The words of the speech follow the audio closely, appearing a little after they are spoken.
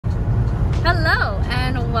Hello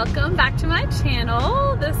and welcome back to my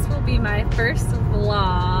channel. This will be my first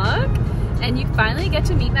vlog and you finally get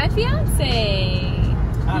to meet my fiance.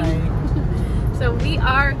 Hi. So we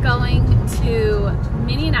are going to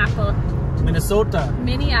Minneapolis. Minnesota.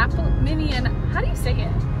 How do you say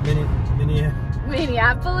it?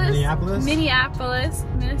 Minneapolis,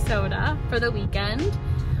 Minnesota for the weekend.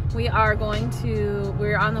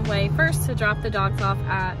 We're on the way first to drop the dogs off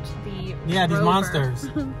at the these Rover. Monsters.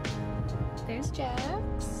 There's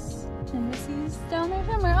Jax. And Missy's down there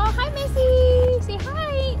somewhere. Oh, hi Missy! Say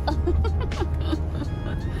hi!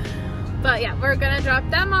 But yeah, we're gonna drop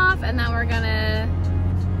them off and then we're gonna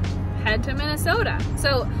head to Minnesota.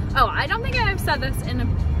 So, I don't think I've said this in a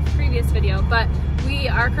previous video, but we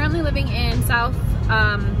are currently living in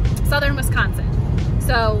southern Wisconsin.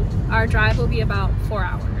 So our drive will be about 4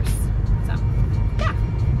 hours. So yeah,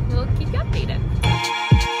 we'll keep you updated.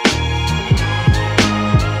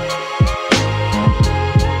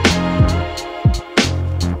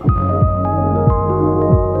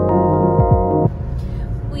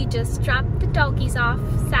 We just dropped the doggies off.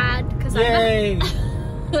 Sad because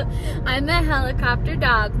I'm a helicopter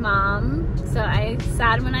dog mom, so I'm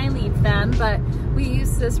sad when I leave them, but we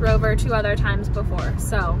used this Rover 2 other times before,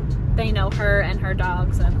 so they know her and her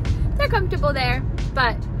dogs and they're comfortable there,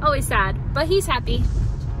 but always sad, but he's happy.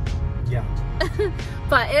 Yeah.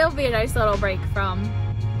 But it'll be a nice little break from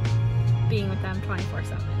being with them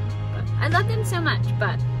 24/7. But I love them so much,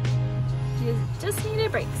 but you just need a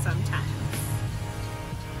break sometimes.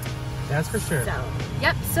 That's for sure. So,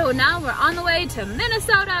 yep, so now we're on the way to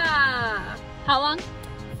Minnesota. How long?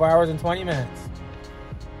 4 hours and 20 minutes.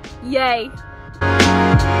 Yay.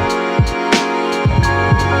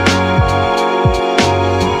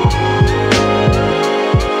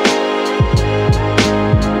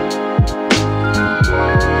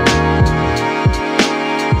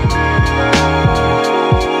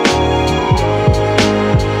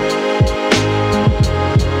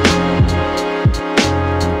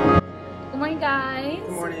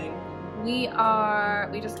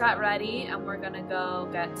 We just got ready and we're gonna go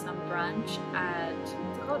get some brunch at,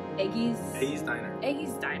 what's it called? Eggy's Diner.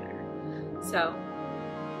 Eggy's Diner. So,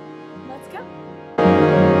 let's go.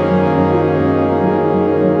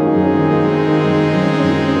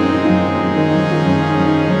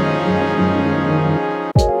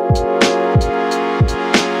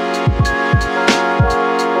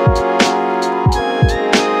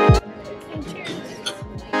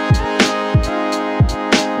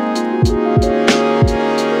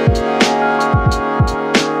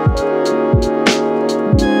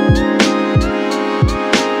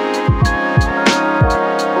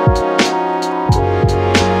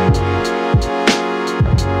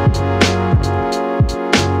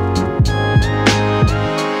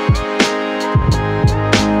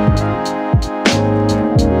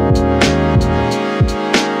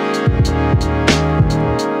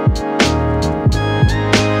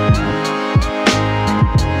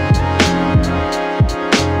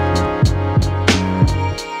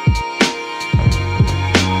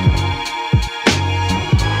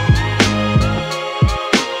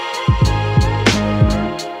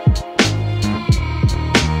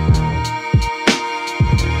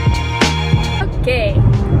 Okay,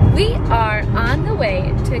 we are on the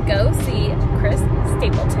way to go see Chris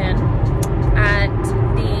Stapleton at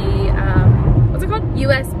the, what's it called?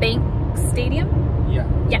 US Bank Stadium? Yeah.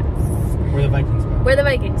 Yes. Where the Vikings play. Where the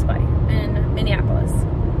Vikings play in Minneapolis.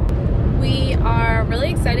 We are really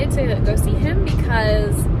excited to go see him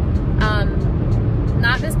because,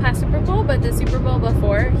 not this past Super Bowl, but the Super Bowl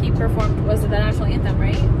before, he performed, was it the national anthem,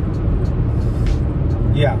 right?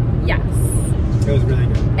 Yeah. Yes. It was really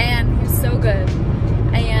good. And he was so good.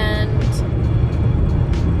 And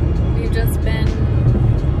we've just been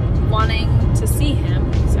wanting to see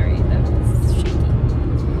him. Sorry, that was shaky.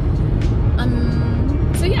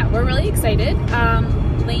 So yeah, we're really excited.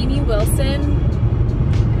 Lainey Wilson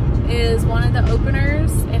is one of the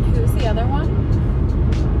openers, and who's the other one?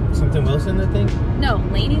 Something Wilson, I think? No,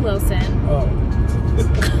 Lainey Wilson. Oh.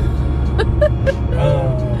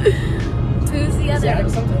 Who's the other? Zach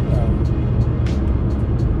something? No.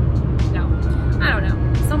 I don't know.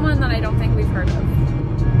 Someone that I don't think we've heard of.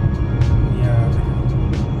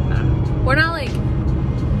 Yeah. We're not like,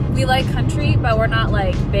 we like country, but we're not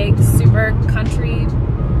like big, super country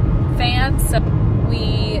fans. So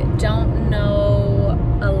we don't know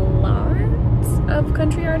a lot of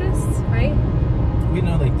country artists, right? We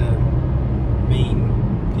know like the main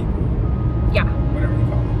people. Yeah. Whatever you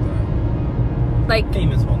call it. Like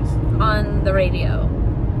famous ones. On the radio.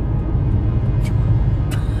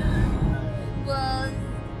 Well,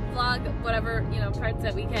 vlog, whatever, you know, parts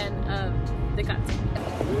it's a weekend of the concert.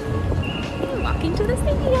 Walking to the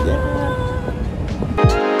stadium.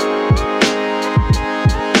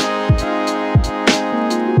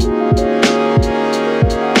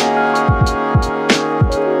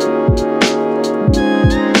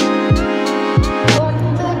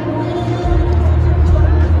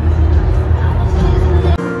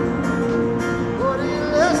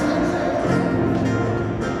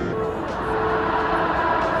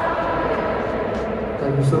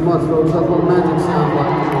 Thank you so much, folks. That's what magic sounds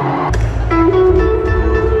like.